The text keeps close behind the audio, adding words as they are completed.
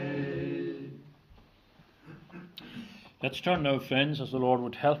Let's turn now, friends, as the Lord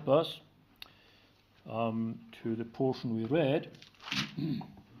would help us, to the portion we read.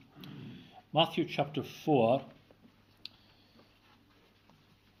 Matthew chapter 4.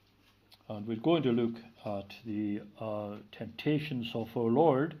 And we're going to look at the temptations of our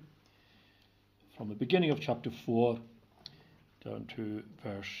Lord from the beginning of chapter 4 down to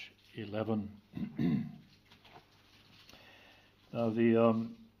verse 11. Now, the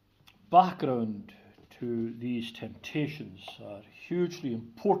background to these temptations are hugely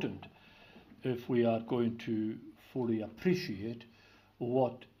important if we are going to fully appreciate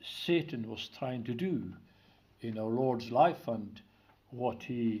what Satan was trying to do in our Lord's life and what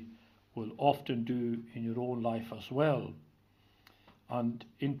he will often do in your own life as well. And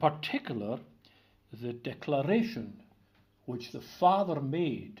in particular, the declaration which the Father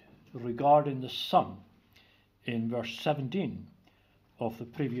made regarding the Son in verse 17 of the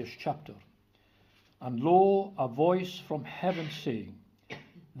previous chapter. And lo, a voice from heaven saying,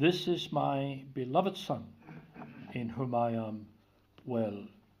 "This is my beloved Son, in whom I am well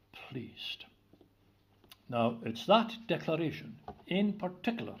pleased." Now, it's that declaration in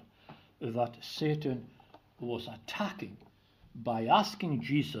particular that Satan was attacking by asking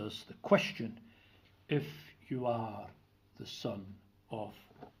Jesus the question, if you are the Son of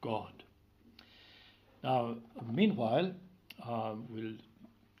God. Now, meanwhile, we'll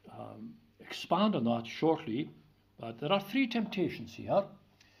expand on that shortly, but there are three temptations here,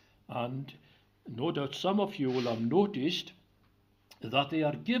 and no doubt some of you will have noticed that they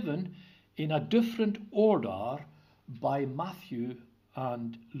are given in a different order by Matthew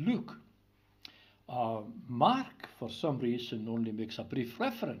and Luke. Mark, for some reason, only makes a brief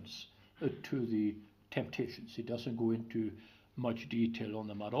reference to the temptations. He doesn't go into much detail on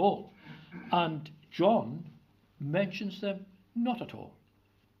them at all. And John mentions them not at all.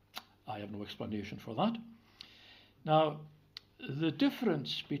 I have no explanation for that. Now, the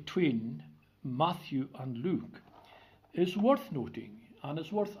difference between Matthew and Luke is worth noting and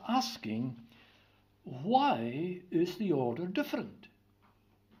is worth asking, why is the order different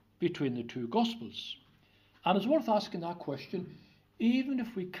between the two Gospels? And it's worth asking that question even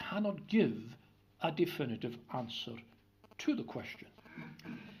if we cannot give a definitive answer to the question.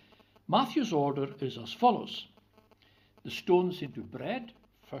 Matthew's order is as follows: the stones into bread,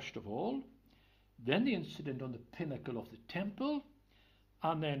 first of all, then the incident on the pinnacle of the temple,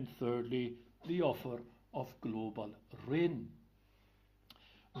 and then thirdly, the offer of global rain.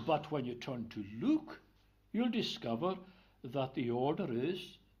 But when you turn to Luke, you'll discover that the order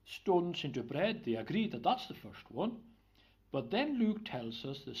is stones into bread. They agree that that's the first one. But then Luke tells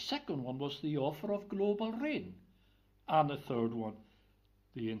us the second one was the offer of global rain. And the third one,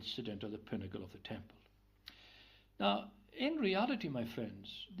 the incident of the pinnacle of the temple. Now, in reality, my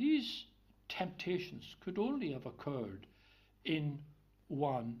friends, these temptations could only have occurred in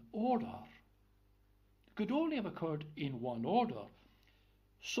one order. Could only have occurred in one order.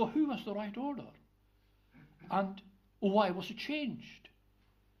 So who was the right order? And why was it changed?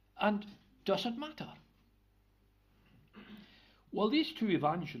 And does it matter? Well, these two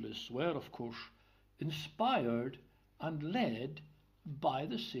evangelists were, of course, inspired and led by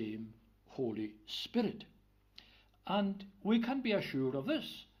the same Holy Spirit. And we can be assured of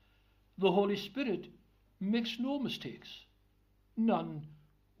this: the Holy Spirit makes no mistakes, none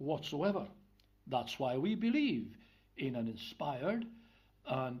whatsoever. That's why we believe in an inspired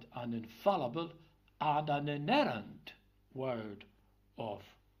and an infallible and an inerrant Word of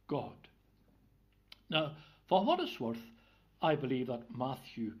God. Now, for what it's worth, I believe that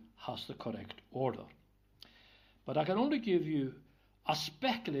Matthew has the correct order. But I can only give you a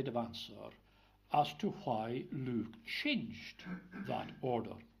speculative answer as to why Luke changed that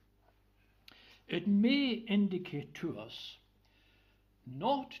order. It may indicate to us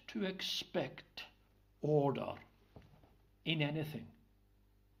not to expect order in anything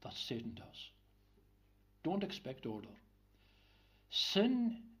that Satan does. Don't expect order.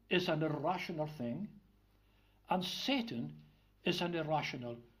 Sin is an irrational thing, and Satan is an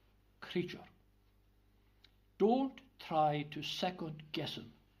irrational creature. Don't try to second guess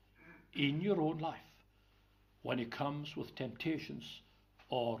him in your own life when it comes with temptations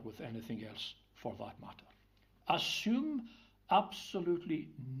or with anything else for that matter. Assume absolutely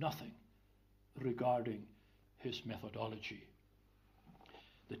nothing regarding his methodology.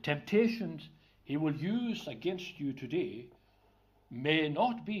 The temptations he will use against you today may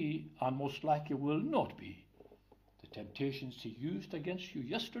not be, and most likely will not be, the temptations he used against you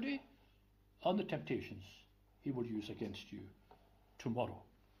yesterday and the temptations he will use against you tomorrow.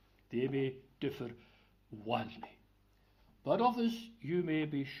 They may differ wildly, but of this you may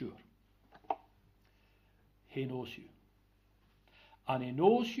be sure: he knows you, and he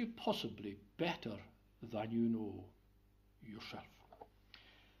knows you possibly better than you know yourself.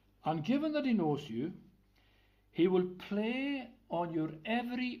 And given that he knows you, he will play on your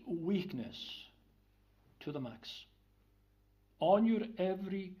every weakness to the max. On your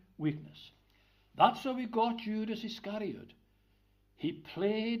every weakness. That's how he got Judas Iscariot. He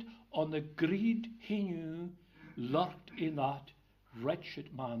played on the greed he knew lurked in that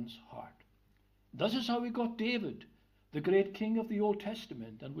wretched man's heart. This is how he got David, the great king of the Old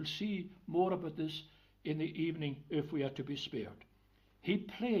Testament, and we'll see more about this in the evening if we are to be spared. He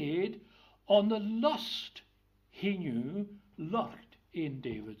played on the lust he knew lurked in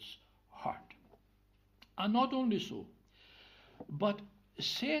David's heart. And not only so, but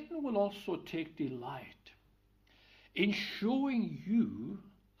Satan will also take delight in showing you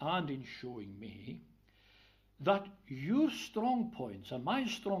and in showing me that your strong points and my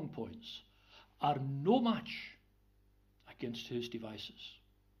strong points are no match against his devices.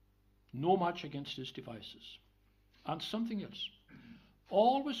 No match against his devices. And something else.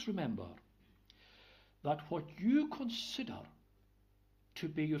 Always remember that what you consider to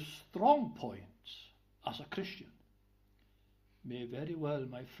be your strong points as a Christian may very well,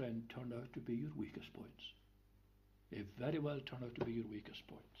 my friend, turn out to be your weakest points. May very well turn out to be your weakest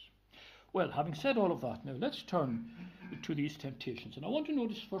points. Well, having said all of that, now let's turn to these temptations. And I want to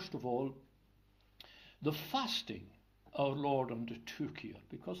notice, first of all, the fasting our Lord undertook here,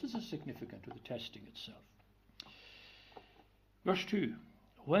 because this is significant to the testing itself. Verse 2,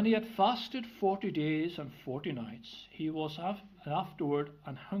 when he had fasted 40 days and 40 nights, he was afterward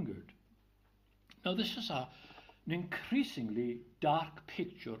and hungered. Now this is an increasingly dark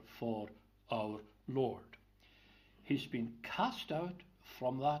picture for our Lord. He's been cast out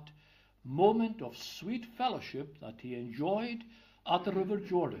from that moment of sweet fellowship that he enjoyed at the River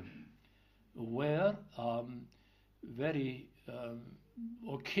Jordan, where very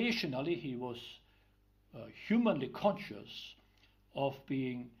occasionally he was humanly conscious of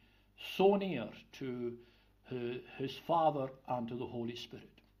being so near to his Father and to the Holy Spirit.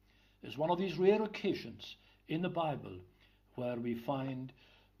 It's one of these rare occasions in the Bible where we find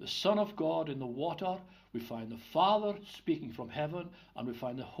the Son of God in the water, we find the Father speaking from heaven, and we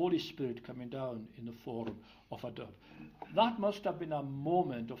find the Holy Spirit coming down in the form of a dove. That must have been a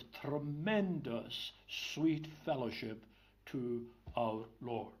moment of tremendous sweet fellowship to our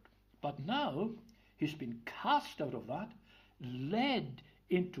Lord. But now he's been cast out of that, led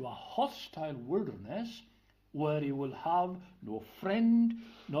into a hostile wilderness where he will have no friend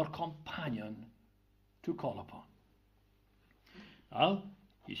nor companion to call upon. Now,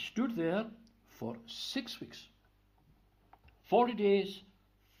 he stood there for 6 weeks, 40 days,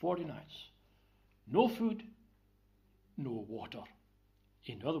 40 nights. No food, no water.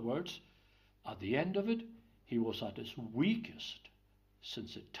 In other words, at the end of it, he was at his weakest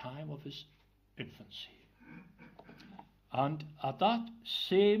since the time of his infancy. And at that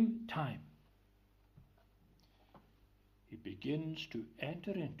same time, he begins to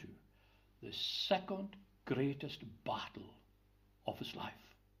enter into the second greatest battle of his life.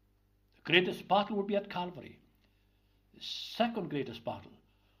 The greatest battle would be at Calvary. The second greatest battle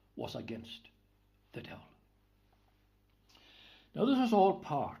was against the devil. Now this is all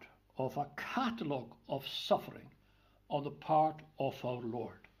part of a catalogue of suffering on the part of our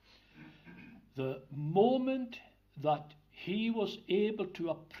Lord. The moment that he was able to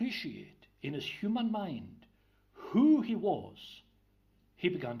appreciate in his human mind who he was, he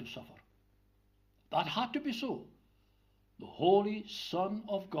began to suffer. That had to be so. The Holy Son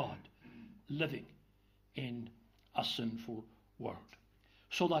of God living in a sinful world.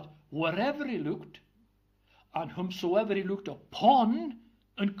 So that wherever he looked, and whomsoever he looked upon,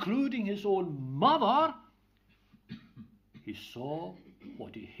 including his own mother, he saw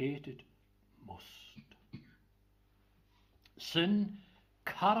what he hated most. Sin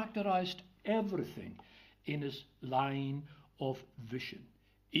characterized everything in his line of vision,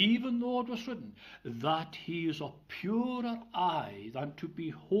 even though it was written that he is of purer eye than to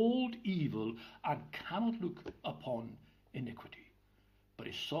behold evil and cannot look upon iniquity. But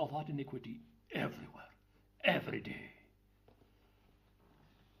he saw that iniquity everywhere, every day.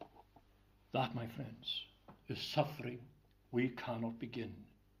 That, my friends, is suffering we cannot begin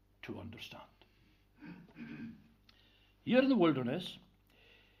to understand. Here in the wilderness,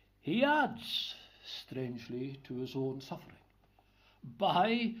 he adds strangely to his own suffering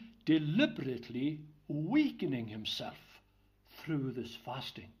by deliberately weakening himself through this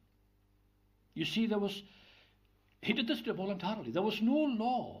fasting. You see, he did this voluntarily. There was no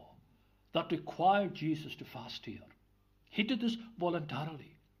law that required Jesus to fast here. He did this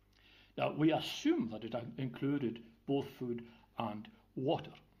voluntarily. Now, we assume that it included both food and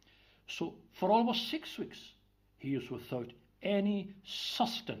water. So for almost 6 weeks, he is without any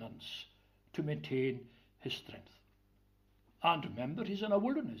sustenance to maintain his strength. And remember, he's in a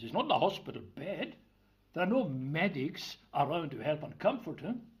wilderness. He's not in a hospital bed. There are no medics around to help and comfort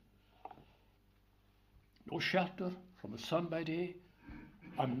him. No shelter from the sun by day,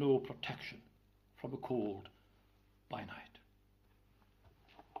 and no protection from the cold by night.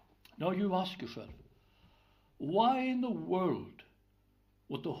 Now you ask yourself, why in the world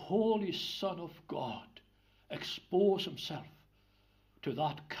would the Holy Son of God expose himself to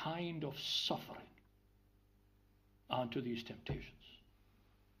that kind of suffering and to these temptations?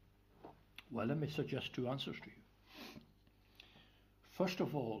 Well, let me suggest 2 answers to you. First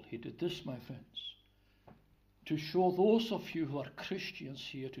of all, he did this, my friends, to show those of you who are Christians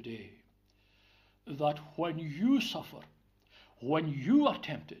here today that when you suffer, when you are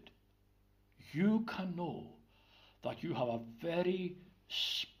tempted, you can know that you have a very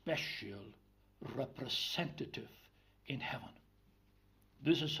special representative in heaven.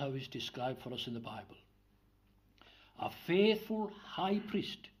 This is how he's described for us in the Bible. A faithful high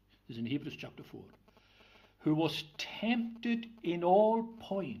priest, this is in Hebrews chapter 4, who was tempted in all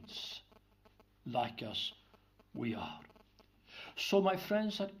points like us we are. So, my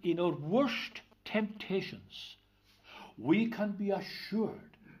friends, that in our worst temptations, we can be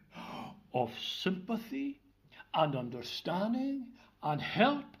assured of sympathy and understanding and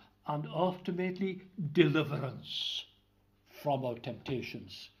help and ultimately deliverance from our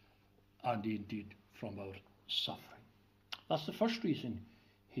temptations and indeed from our suffering. That's the first reason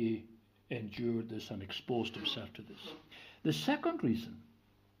he endured this and exposed himself to this. The second reason,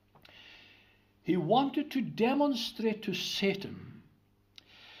 he wanted to demonstrate to Satan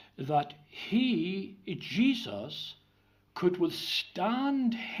that he, Jesus, could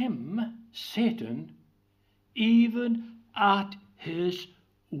withstand him, Satan, even at his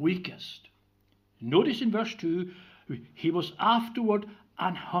weakest. Notice in verse 2, he was afterward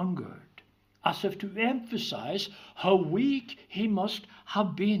an hungered, as if to emphasize how weak he must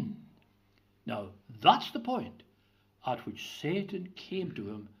have been. Now, that's the point at which Satan came to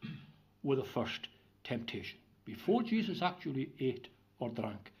him with the first temptation, before Jesus actually ate or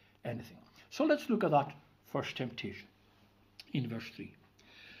drank anything. So let's look at that first temptation in verse 3.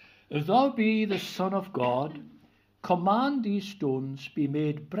 If thou be the Son of God, command these stones be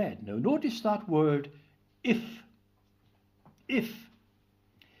made bread. Now notice that word, if. If.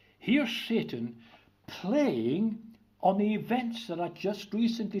 Here's Satan playing on the events that had just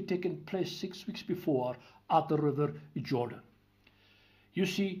recently taken place 6 weeks before at the river Jordan. You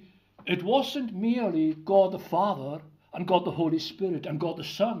see, it wasn't merely God the Father and God the Holy Spirit and God the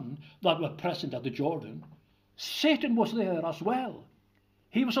Son that were present at the Jordan. Satan was there as well.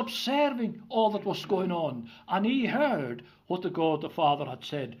 He was observing all that was going on, and he heard what the God the Father had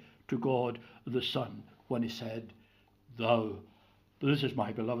said to God the Son when he said, this is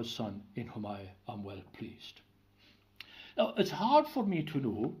my beloved Son in whom I am well pleased. Now, it's hard for me to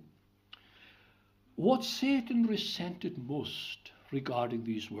know what Satan resented most regarding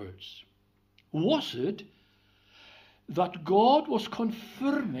these words. Was it that God was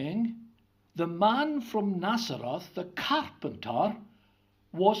confirming the man from Nazareth, the carpenter,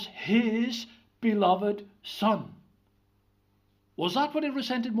 was his beloved Son? Was that what he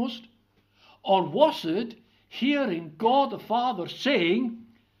resented most? Or was it hearing God the Father saying,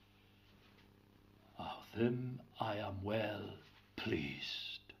 of him I am well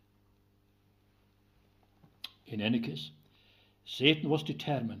pleased? In any case, Satan was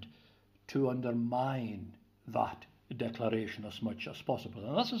determined to undermine that declaration as much as possible.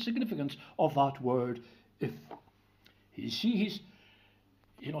 And that's the significance of that word, if. You see,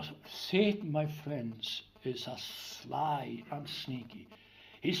 Satan, my friends, is as sly and sneaky.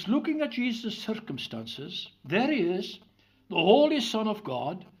 He's looking at Jesus' circumstances. There he is, the Holy Son of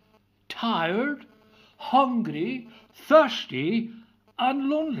God, tired, hungry, thirsty, and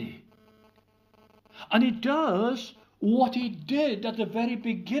lonely. And he does what he did at the very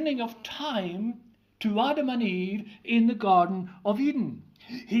beginning of time to Adam and Eve in the Garden of Eden.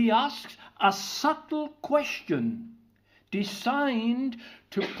 He asks a subtle question designed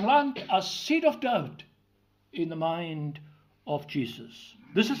to plant a seed of doubt in the mind of Jesus.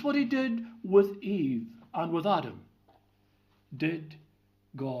 This is what he did with Eve and with Adam. Did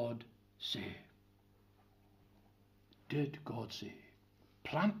God say? Did God say?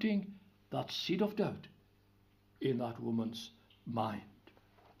 Planting that seed of doubt in that woman's mind.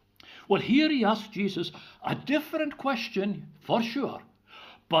 Well, here he asks Jesus a different question for sure,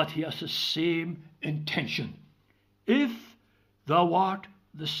 but he has the same intention. If thou art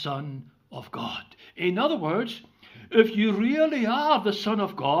the Son of God. In other words, if you really are the Son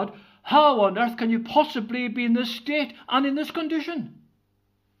of God, how on earth can you possibly be in this state and in this condition?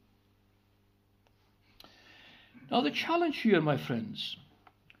 Now, the challenge here, my friends,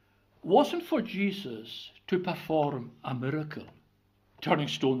 wasn't for Jesus to perform a miracle, turning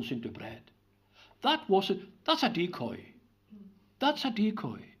stones into bread. That's a decoy. That's a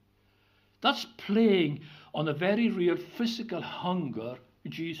decoy. That's playing on a very real physical hunger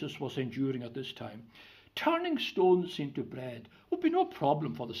Jesus was enduring at this time. Turning stones into bread would be no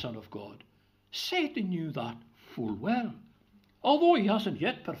problem for the Son of God. Satan knew that full well. Although he hasn't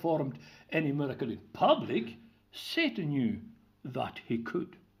yet performed any miracle in public, Satan knew that he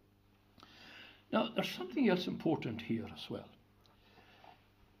could. Now, there's something else important here as well.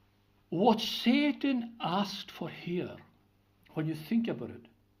 What Satan asked for here, when you think about it,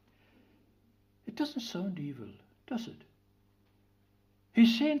 it doesn't sound evil, does it?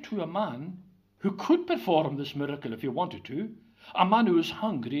 He's saying to a man who could perform this miracle if he wanted to, a man who is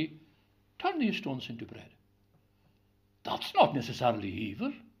hungry, turn these stones into bread. That's not necessarily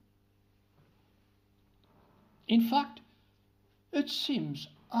evil. In fact, it seems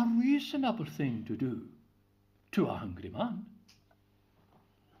a reasonable thing to do to a hungry man.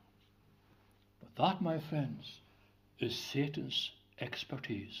 But that, my friends, is Satan's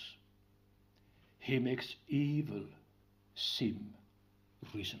expertise. He makes evil seem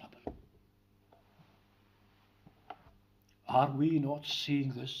reasonable. Are we not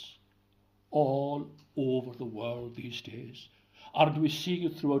seeing this all over the world these days? Aren't we seeing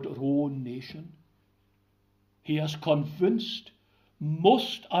it throughout our own nation? He has convinced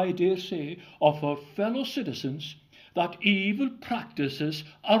most, I dare say, of our fellow citizens that evil practices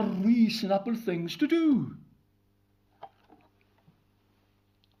are reasonable things to do.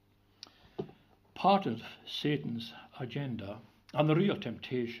 Part of Satan's agenda, and the real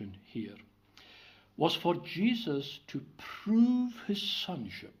temptation here, was for Jesus to prove his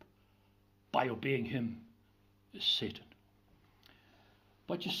sonship by obeying him, Satan.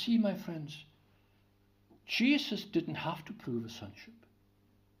 But you see, my friends, Jesus didn't have to prove his sonship.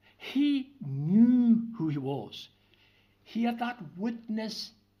 He knew who he was. He had that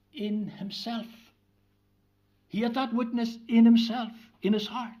witness in himself. He had that witness in himself, in his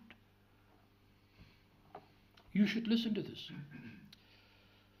heart. You should listen to this.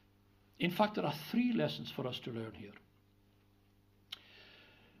 In fact, there are 3 lessons for us to learn here.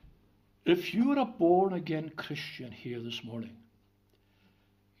 If you're a born-again Christian here this morning,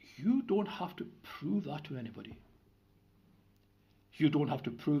 you don't have to prove that to anybody. You don't have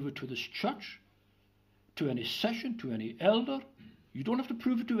to prove it to this church, to any session, to any elder. You don't have to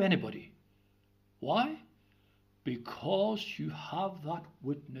prove it to anybody. Why? Because you have that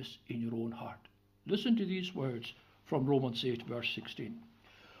witness in your own heart. Listen to these words from Romans 8, verse 16.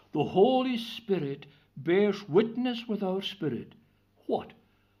 The Holy Spirit bears witness with our spirit. What?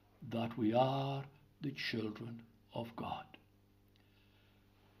 That we are the children of God.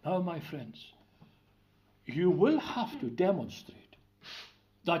 Now, my friends, you will have to demonstrate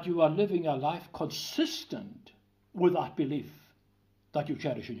that you are living a life consistent with that belief that you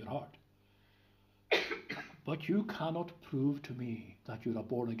cherish in your heart. But you cannot prove to me that you're a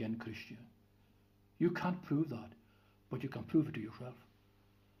born-again Christian. You can't prove that, but you can prove it to yourself.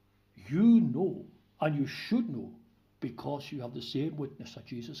 You know, and you should know, because you have the same witness that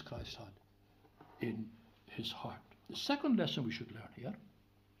Jesus Christ had in his heart. The second lesson we should learn here,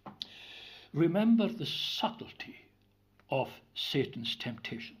 remember the subtlety of Satan's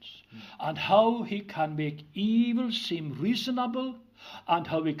temptations and how he can make evil seem reasonable and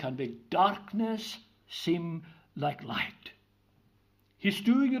how he can make darkness seem like light. He's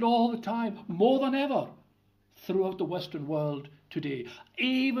doing it all the time, more than ever, throughout the Western world today,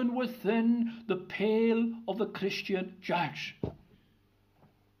 even within the pale of the Christian church.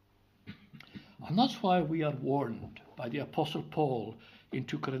 And that's why we are warned by the Apostle Paul in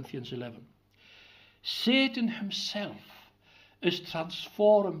 2 Corinthians 11. Satan himself is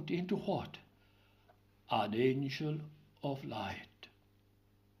transformed into what? An angel of light.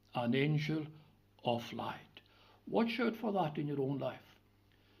 An angel of light. Watch out for that in your own life.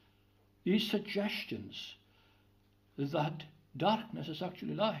 These suggestions that darkness is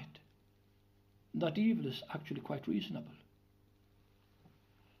actually light, that evil is actually quite reasonable.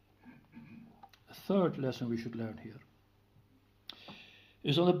 The third lesson we should learn here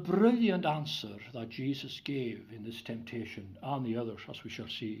is on a brilliant answer that Jesus gave in this temptation and the others, as we shall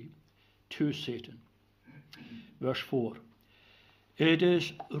see, to Satan. Verse 4, it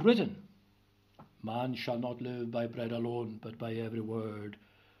is written, man shall not live by bread alone, but by every word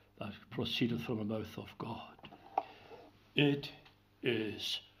that proceedeth from the mouth of God. It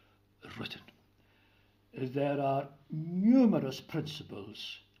is written. there are numerous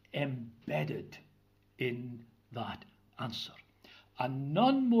principles embedded in that answer, and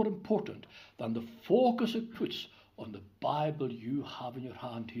none more important than the focus it puts on the Bible you have in your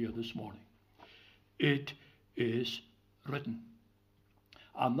hand here this morning. It is written.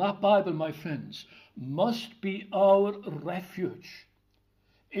 And that Bible, my friends, must be our refuge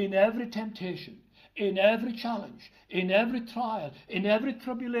in every temptation, in every challenge, in every trial, in every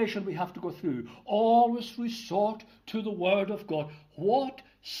tribulation we have to go through. Always resort to the Word of God. What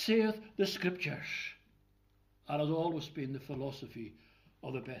saith the Scriptures? That has always been the philosophy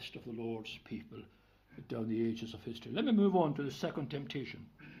of the best of the Lord's people down the ages of history. Let me move on to the second temptation,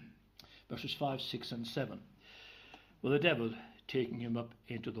 verses 5, 6 and 7. Well, the devil taking him up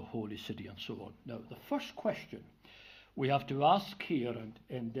into the holy city and so on. Now, the first question we have to ask here and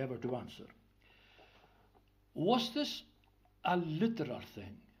endeavour to answer: was this a literal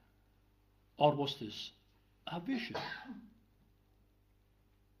thing, or was this a vision?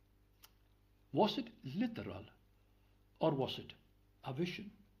 Was it literal, or was it a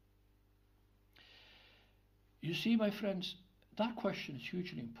vision? You see, my friends, that question is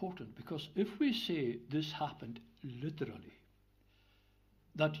hugely important, because if we say this happened literally,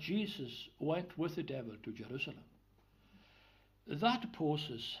 that Jesus went with the devil to Jerusalem, that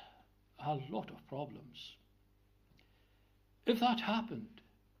poses a lot of problems. If that happened,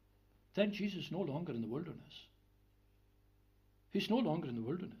 then Jesus is no longer in the wilderness. He's no longer in the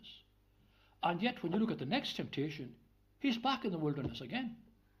wilderness. And yet, when you look at the next temptation, he's back in the wilderness again.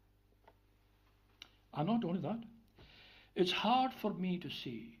 And not only that, it's hard for me to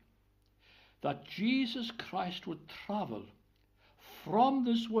see that Jesus Christ would travel from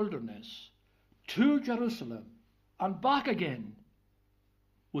this wilderness to Jerusalem and back again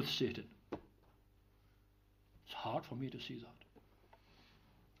with Satan. It's hard for me to see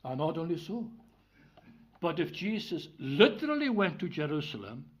that. And not only so, but if Jesus literally went to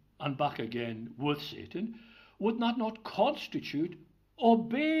Jerusalem and back again with Satan, would that not constitute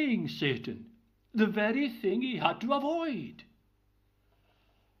obeying Satan, the very thing he had to avoid?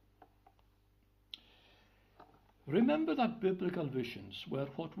 Remember that biblical visions were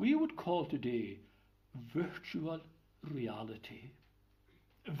what we would call today virtual reality.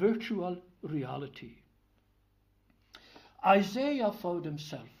 Virtual reality. Isaiah found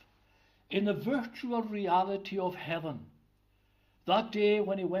himself in the virtual reality of heaven that day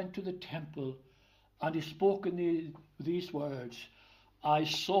when he went to the temple and he spoke in these words: I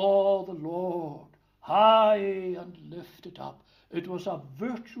saw the Lord high and lifted up. It was a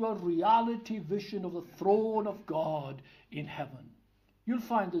virtual reality vision of the throne of God in heaven. You'll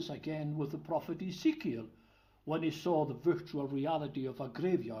find this again with the prophet Ezekiel when he saw the virtual reality of a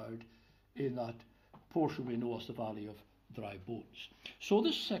graveyard in that portion we know as the Valley of Dry Bones. So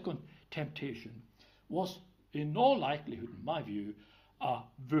this second temptation was, in all likelihood, in my view, a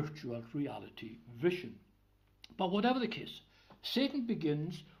virtual reality vision. But whatever the case, Satan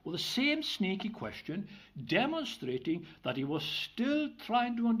begins with the same sneaky question, demonstrating that he was still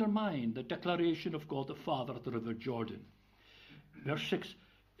trying to undermine the declaration of God the Father at the River Jordan. Verse 6,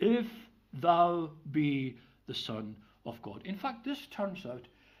 if thou be the Son of God. In fact, this turns out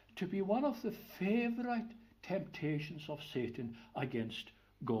to be one of the favourite temptations of Satan against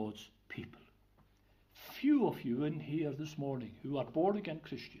God's people. Few of you in here this morning who are born-again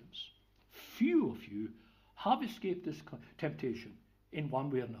Christians, few of you have escaped this temptation in one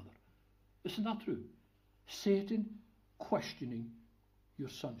way or another. Isn't that true? Satan questioning your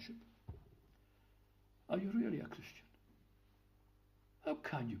sonship. Are you really a Christian? How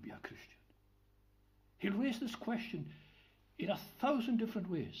can you be a Christian? He'll raise this question in 1,000 different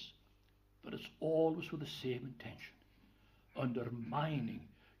ways, but it's always with the same intention: undermining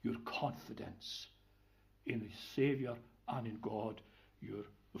your confidence in the Saviour and in God, your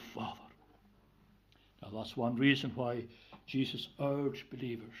Father. Now, that's one reason why Jesus urged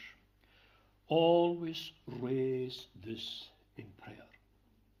believers, always raise this in prayer.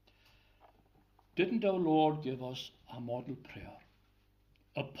 Didn't our Lord give us a model prayer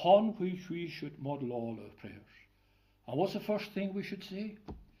upon which we should model all our prayers? And what's the first thing we should say?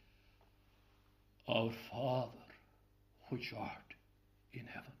 Our Father, which art in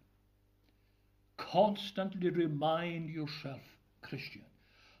heaven. Constantly remind yourself, Christian,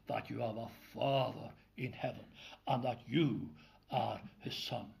 that you have a Father in heaven and that you are his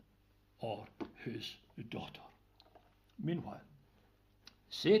son or his daughter. Meanwhile,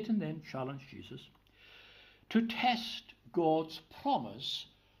 Satan then challenged Jesus to test God's promise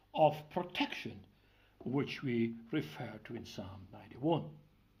of protection, which we refer to in Psalm 91.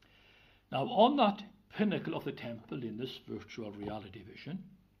 Now, on that pinnacle of the temple in this virtual reality vision,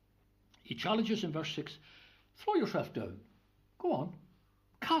 He challenges in verse 6, throw yourself down. Go on.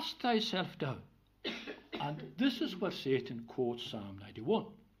 Cast thyself down. And this is where Satan quotes Psalm 91.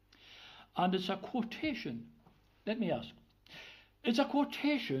 And it's a quotation, let me ask, it's a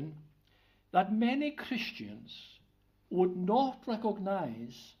quotation that many Christians would not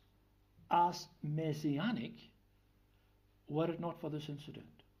recognize as messianic were it not for this incident.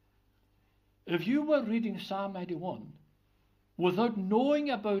 If you were reading Psalm 91 without knowing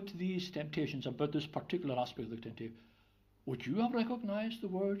about these temptations, about this particular aspect of the temptation, would you have recognized the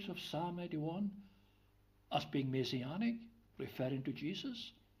words of Psalm 91 as being messianic, referring to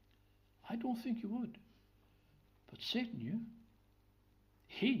Jesus? I don't think you would. But Satan knew.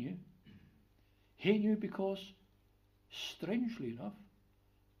 He knew. He knew because, strangely enough,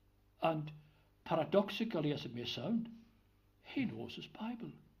 and paradoxically as it may sound, he knows his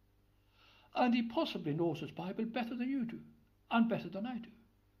Bible. And he possibly knows his Bible better than you do, and better than I do.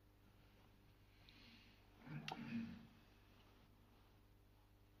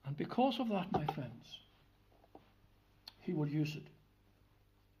 And because of that, my friends, he will use it.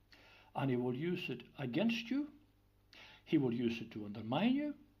 And he will use it against you. He will use it to undermine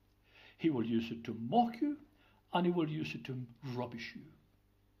you. He will use it to mock you. And he will use it to rubbish you.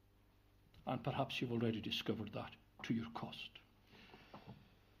 And perhaps you've already discovered that to your cost.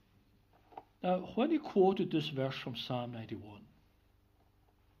 Now, when he quoted this verse from Psalm 91,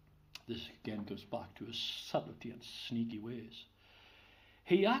 this again goes back to his subtlety and sneaky ways.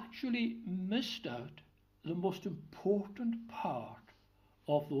 He actually missed out the most important part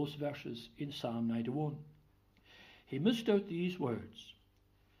of those verses in Psalm 91. He missed out these words,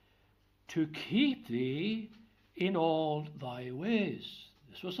 to keep thee in all thy ways.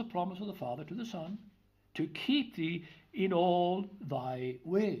 This was the promise of the Father to the Son, to keep thee in all thy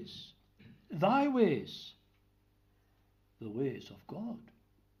ways. Thy ways, the ways of God,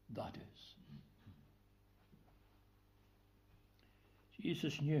 that is.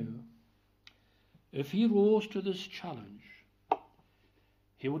 Jesus knew if he rose to this challenge,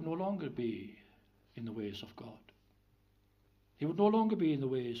 he would no longer be in the ways of God. He would no longer be in the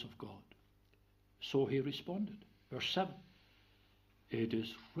ways of God. So he responded. Verse 7, it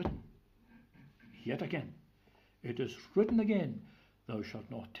is written, yet again, it is written again, thou shalt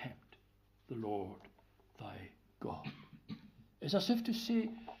not tempt the Lord thy God. It's as if to say,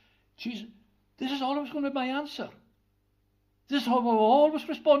 Jesus, this is always going to be my answer. This is how I will always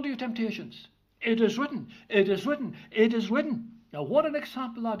respond to your temptations. It is written, it is written, it is written. Now what an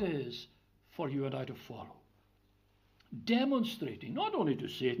example that is for you and I to follow. Demonstrating, not only to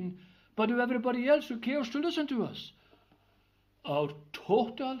Satan, but to everybody else who cares to listen to us, our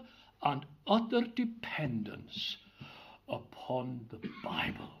total and utter dependence upon the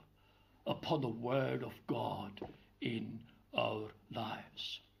Bible, upon the Word of God in our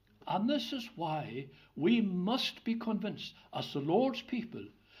lives. And this is why we must be convinced, as the Lord's people,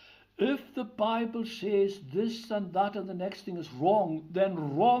 if the Bible says this and that and the next thing is wrong,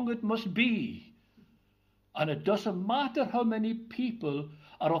 then wrong it must be. And it doesn't matter how many people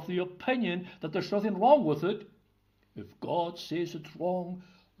are of the opinion that there's nothing wrong with it. If God says it's wrong,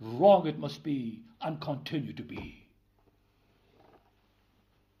 wrong it must be and continue to be.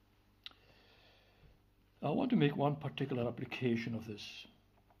 I want to make one particular application of this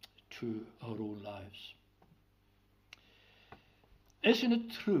to our own lives. Isn't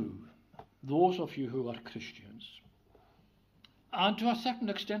it true, those of you who are Christians, and to a certain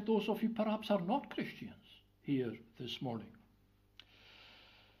extent those of you perhaps are not Christians here this morning,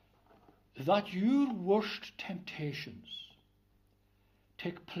 that your worst temptations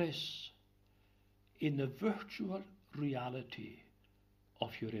take place in the virtual reality of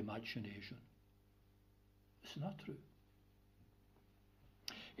your imagination? Isn't that true?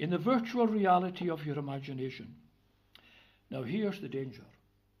 In the virtual reality of your imagination. Now here's the danger.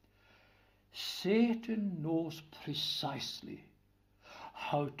 Satan knows precisely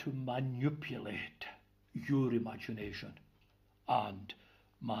how to manipulate your imagination and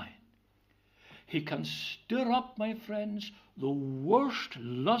mine. He can stir up, my friends, the worst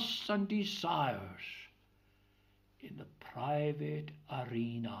lusts and desires in the private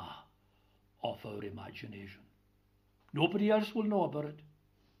arena of our imagination. Nobody else will know about it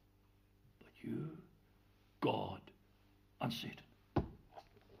but you, God, and Satan.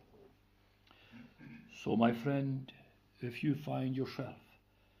 So, my friend, if you find yourself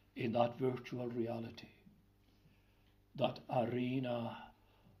in that virtual reality, that arena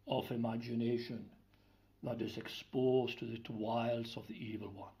of imagination that is exposed to the wiles of the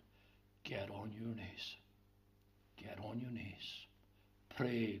evil one, get on your knees. Get on your knees.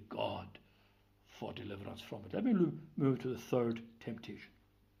 Pray God for deliverance from it. Let me move to the third temptation.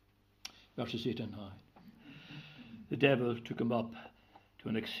 verses 8 and 9. The devil took him up to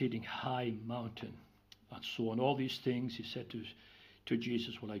an exceeding high mountain, and so on. All these things he said to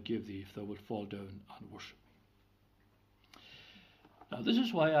Jesus, will I give thee if thou wilt fall down and worship me. Now this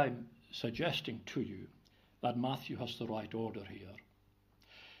is why I'm suggesting to you that Matthew has the right order here.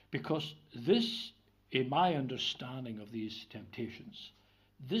 Because this, in my understanding of these temptations,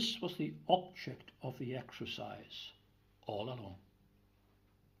 this was the object of the exercise all along.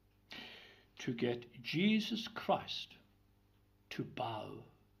 To get Jesus Christ to bow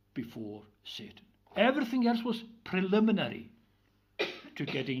before Satan. Everything else was preliminary to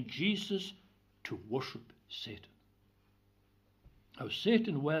getting Jesus to worship Satan. Now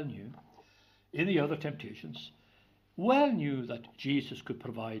Satan well knew, in the other temptations, well knew that Jesus could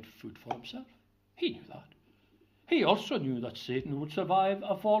provide food for himself. He knew that. He also knew that Satan would survive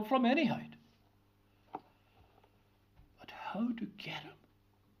a fall from any height. But how to get him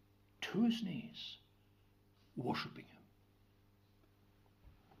to his knees, worshipping him?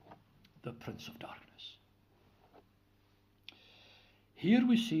 The Prince of Darkness. Here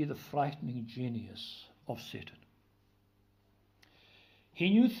we see the frightening genius of Satan. He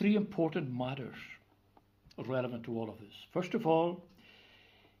knew three important matters relevant to all of this. First of all,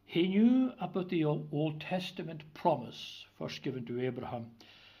 he knew about the Old Testament promise first given to Abraham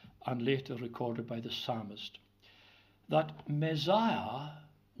and later recorded by the psalmist, that Messiah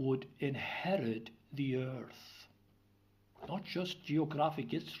would inherit the earth. Not just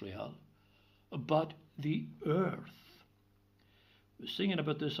geographic Israel, but the earth. We were singing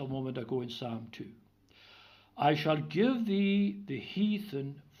about this a moment ago in Psalm 2. I shall give thee the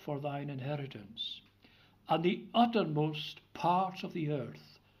heathen for thine inheritance, and the uttermost parts of the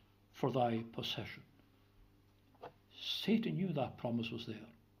earth for thy possession. Satan knew that promise was there,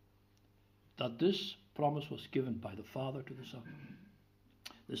 that this promise was given by the Father to the Son.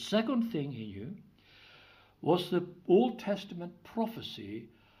 The second thing he knew was the Old Testament prophecy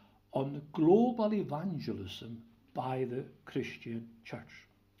on the global evangelism by the Christian church.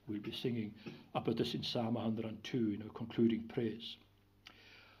 We'll be singing about this in Psalm 102 in our concluding praise.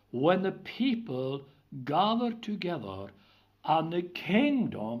 When the people gathered together and the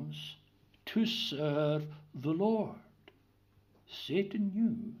kingdoms to serve the Lord. Satan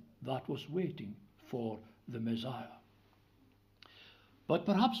knew that was waiting for the Messiah. But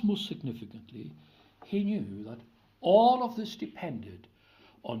perhaps most significantly, he knew that all of this depended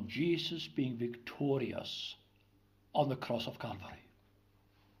on Jesus being victorious on the cross of Calvary.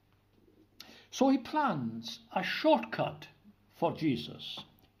 So he plans a shortcut for Jesus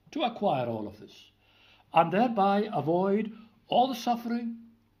to acquire all of this, and thereby avoid all the suffering,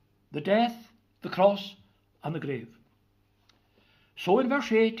 the death, the cross, and the grave. So in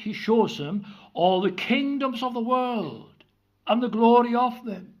verse 8 he shows him all the kingdoms of the world and the glory of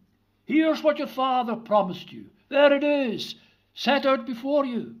them. Here's what your Father promised you. There it is, set out before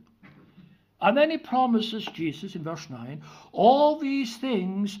you. And then he promises Jesus in verse 9, all these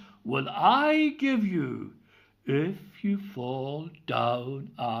things will I give you if you fall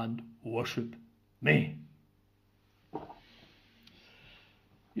down and worship me.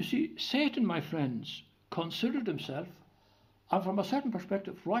 You see, Satan, my friends, considered himself, and from a certain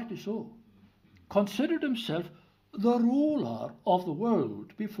perspective, rightly so, considered himself the ruler of the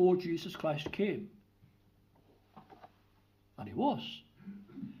world before Jesus Christ came. And he was.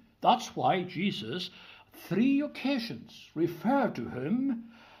 That's why Jesus, 3 occasions, referred to him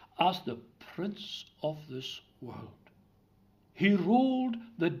as the prince of this world. He ruled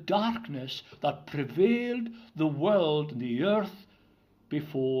the darkness that prevailed the world and the earth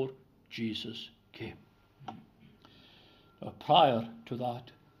before Jesus came. Prior to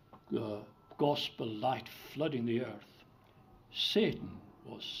that gospel light flooding the earth, Satan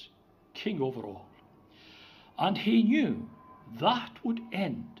was king over all. And he knew that would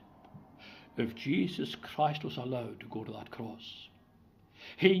end if Jesus Christ was allowed to go to that cross.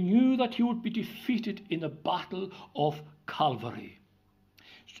 He knew that he would be defeated in the battle of Calvary.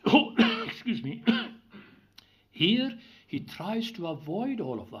 So, excuse me, here he tries to avoid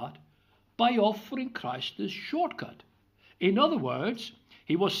all of that by offering Christ this shortcut. In other words,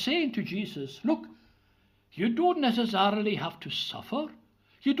 he was saying to Jesus, look, you don't necessarily have to suffer.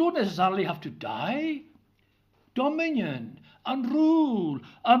 You don't necessarily have to die. Dominion and rule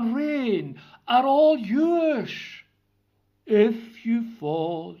and reign are all yours if you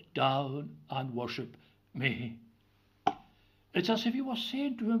fall down and worship me. It's as if he was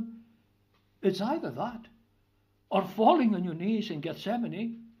saying to him, it's either that or falling on your knees in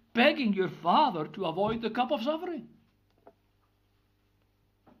Gethsemane, begging your Father to avoid the cup of suffering.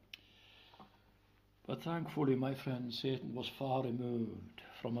 But thankfully, my friend, Satan was far removed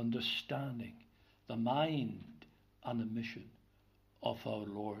from understanding the mind and the mission of our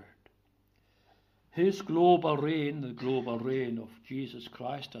Lord. His global reign, the global reign of Jesus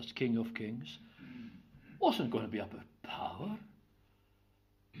Christ as King of Kings, wasn't going to be about power.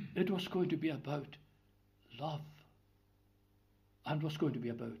 It was going to be about love, and was going to be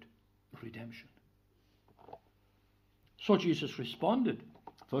about redemption. So Jesus responded,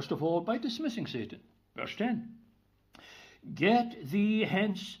 first of all, by dismissing Satan. Verse 10. Get thee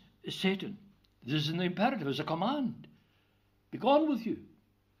hence, Satan. This is an imperative, it's a command. Be gone with you.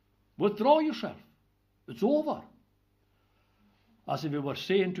 Withdraw yourself. It's over. As if he were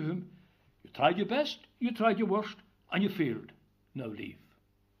saying to him, you tried your best, you tried your worst, and you failed. Now leave.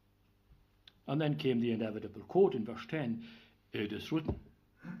 And then came the inevitable quote in verse 10. It is written.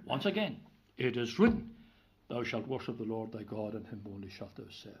 Once again, it is written. Thou shalt worship the Lord thy God, and him only shalt thou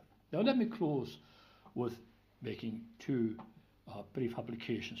serve. Now let me close with making two brief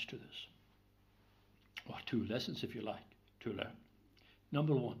applications to this. Or two lessons, if you like, to learn.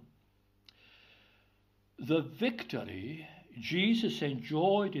 Number one, the victory Jesus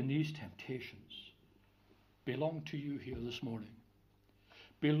enjoyed in these temptations belong to you here this morning.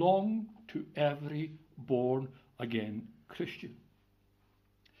 Belong to every born-again Christian.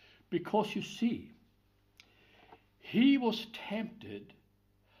 Because you see, he was tempted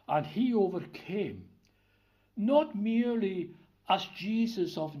and he overcame, not merely as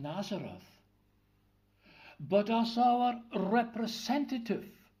Jesus of Nazareth, but as our representative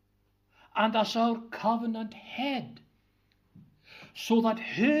and as our covenant head, so that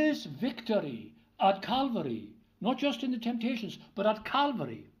his victory at Calvary, not just in the temptations, but at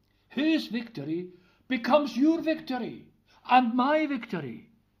Calvary, his victory becomes your victory and my victory.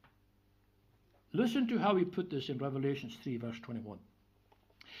 Listen to how he put this in Revelation 3, verse 21.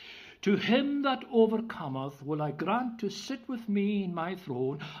 To him that overcometh will I grant to sit with me in my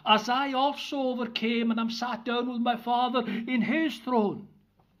throne, as I also overcame and am sat down with my Father in his throne.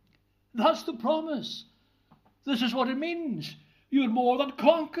 That's the promise. This is what it means. You're more than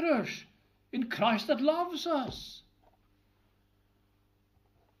conquerors in Christ that loves us.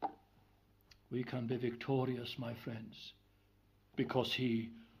 We can be victorious, my friends, because he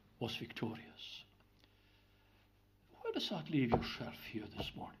was victorious. Where does that leave yourself here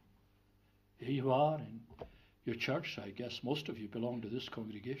this morning? Here you are in your church. I guess most of you belong to this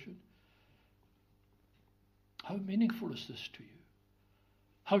congregation. How meaningful is this to you?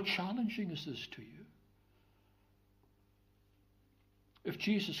 How challenging is this to you? If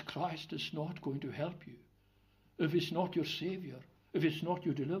Jesus Christ is not going to help you, if he's not your Savior, if it's not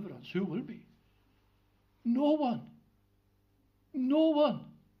your deliverance, who will be? No one. No one.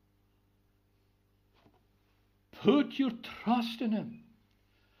 Put your trust in him.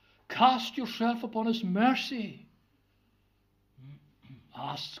 Cast yourself upon his mercy.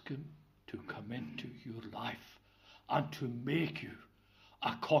 Ask him to come into your life and to make you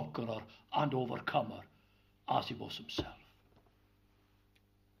a conqueror and overcomer as he was himself.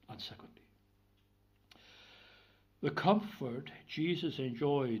 And secondly, the comfort Jesus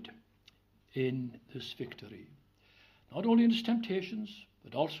enjoyed in this victory, not only in his temptations,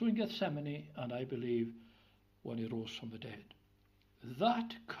 but also in Gethsemane, and I believe when he rose from the dead.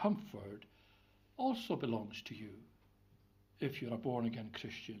 That comfort also belongs to you if you're a born-again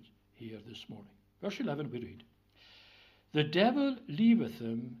Christian here this morning. Verse 11 we read, the devil leaveth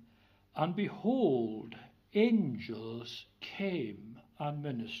him, and behold, angels came and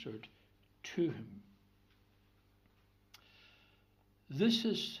ministered to him. This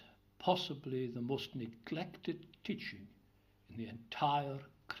is possibly the most neglected teaching in the entire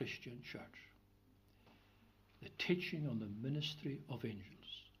Christian church. The teaching on the ministry of angels.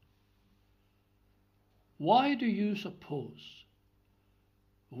 Why do you suppose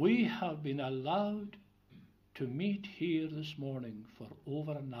we have been allowed to meet here this morning for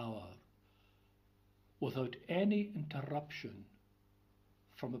over an hour without any interruption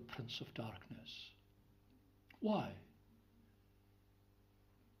from a prince of darkness? Why?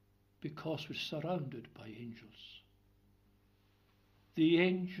 Because we're surrounded by angels. The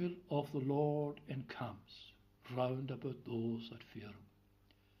angel of the Lord encamps round about those that fear him.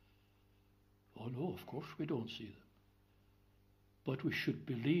 Oh no, of course we don't see them. But we should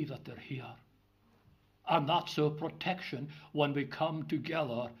believe that they're here. And that's our protection when we come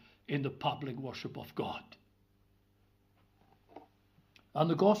together in the public worship of God. And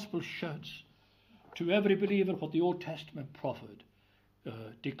the gospel shouts to every believer what the Old Testament prophet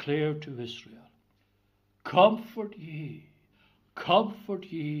declared to Israel. Comfort ye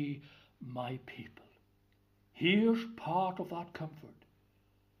my people. Here's part of that comfort.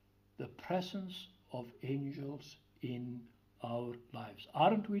 The presence of angels in our lives.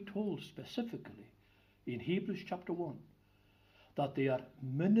 Aren't we told specifically in Hebrews chapter 1 that they are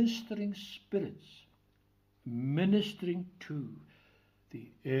ministering spirits, ministering to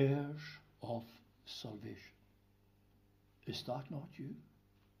the heirs of salvation? Is that not you?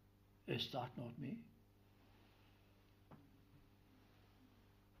 Is that not me?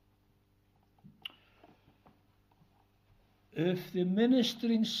 If the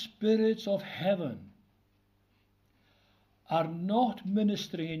ministering spirits of heaven are not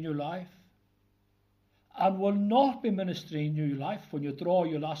ministering in your life, and will not be ministering in your life when you draw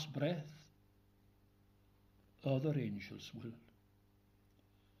your last breath, other angels will.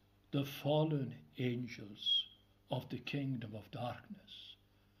 The fallen angels of the kingdom of darkness,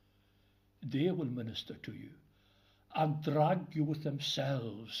 they will minister to you and drag you with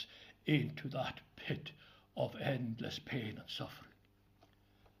themselves into that pit of endless pain and suffering.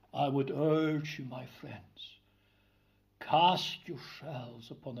 I would urge you, my friends, cast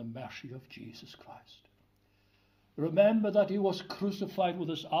yourselves upon the mercy of Jesus Christ. Remember that he was crucified with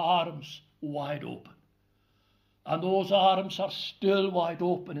his arms wide open. And those arms are still wide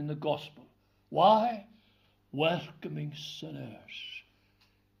open in the gospel. Why? Welcoming sinners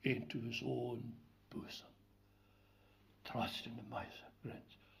into his own bosom. Trust in him, my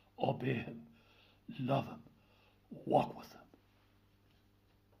friends. Obey him. Love him. Walk with him.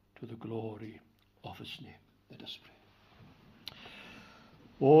 To the glory of his name. Let us pray.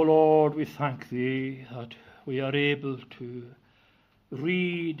 O Lord, we thank thee that we are able to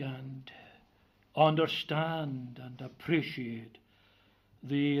read and understand and appreciate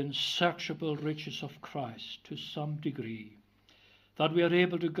the unsearchable riches of Christ to some degree, that we are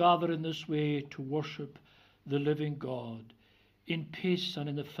able to gather in this way to worship the living God in peace and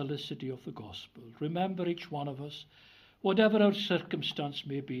in the felicity of the gospel. Remember each one of us, whatever our circumstance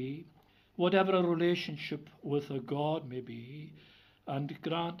may be, whatever our relationship with a God may be, and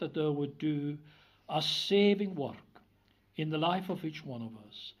grant that thou would do a saving work in the life of each one of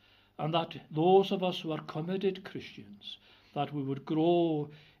us, and that those of us who are committed Christians, that we would grow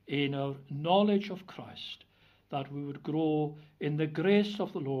in our knowledge of Christ, that we would grow in the grace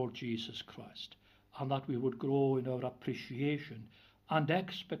of the Lord Jesus Christ, and that we would grow in our appreciation and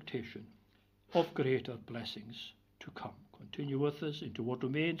expectation of greater blessings to come. Continue with us into what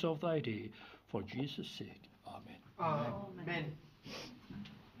remains of thy day, for Jesus' sake. Amen. Amen.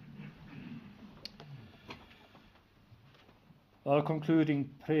 Our concluding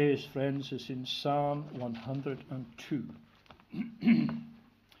praise, friends, is in Psalm 102.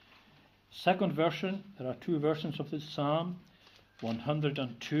 Second version, there are two versions of this psalm,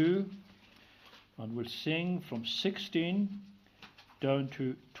 102, and we'll sing from 16 down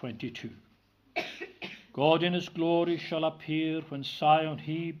to 22. God in his glory shall appear when Zion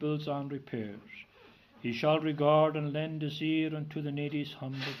he builds and repairs. He shall regard and lend his ear unto the needy's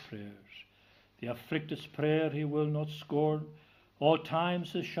humble prayers. The afflicted's prayer he will not scorn. All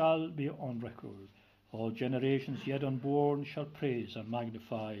times it shall be on record. All generations yet unborn shall praise and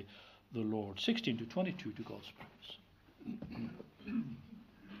magnify the Lord. 16 to 22 to God's praise.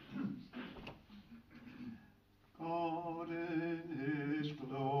 God in his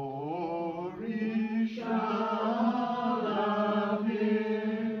glory shall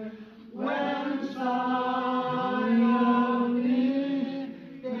appear when Zion he builds and repairs. He shall regard and lend his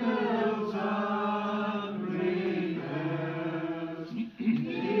ear unto the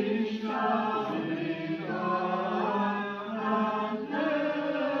needy. Humble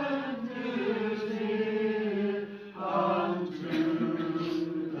friends,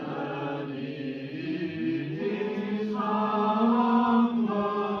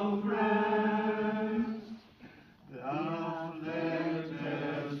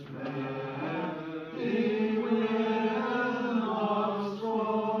 the afflicted's prayer he will not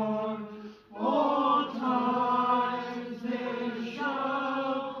scorn. All times they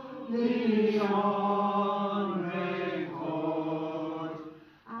shall be on record,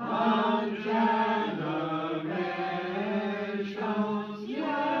 and generations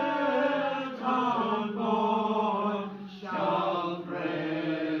yet unborn shall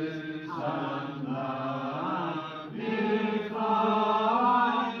praise and magnify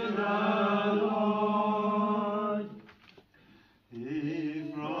the Lord.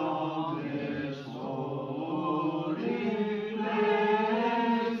 He from his holy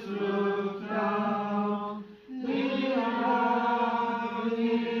place looked down. He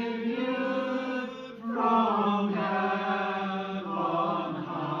heavenly viewed from heaven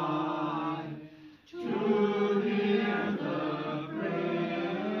high to hear the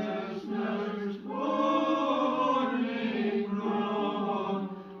prisoners mourning groan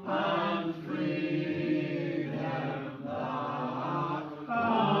and free them by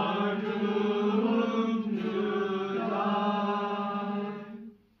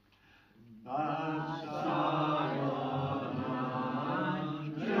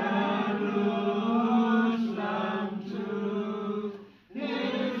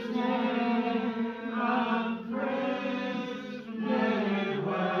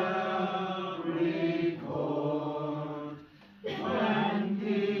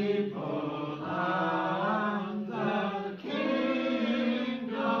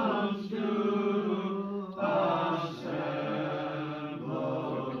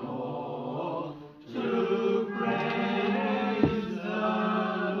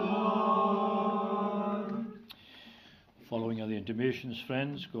Intimations,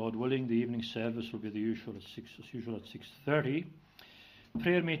 friends. God willing, the evening service will be the usual at 6:30.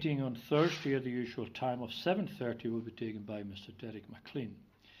 Prayer meeting on Thursday at the usual time of 7:30 will be taken by Mr. Derek McLean.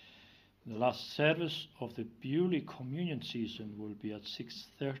 The last service of the Bewley Communion season will be at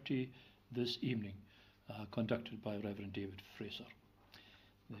 6:30 this evening, conducted by Reverend David Fraser.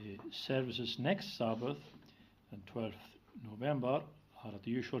 The services next Sabbath, and 12th November, are at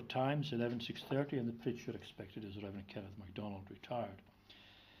the usual times, 11:6:30, and the preacher expected is Reverend Kenneth MacDonald, retired.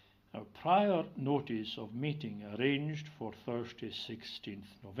 Now, prior notice of meeting arranged for Thursday,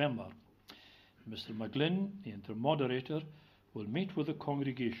 16th November. Mr. McGlynn, the intermoderator, will meet with the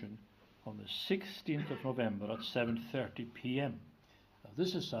congregation on the 16th of November at 7:30 p.m. Now,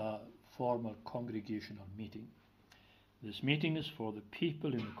 this is a formal congregational meeting. This meeting is for the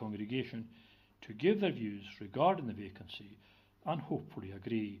people in the congregation to give their views regarding the vacancy and hopefully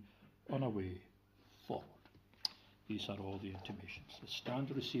agree on a way forward. These are all the intimations. Let's stand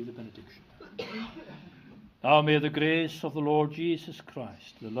to receive the benediction. Now may the grace of the Lord Jesus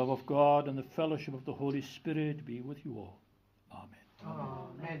Christ, the love of God, and the fellowship of the Holy Spirit be with you all. Amen.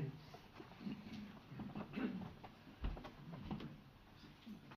 Amen.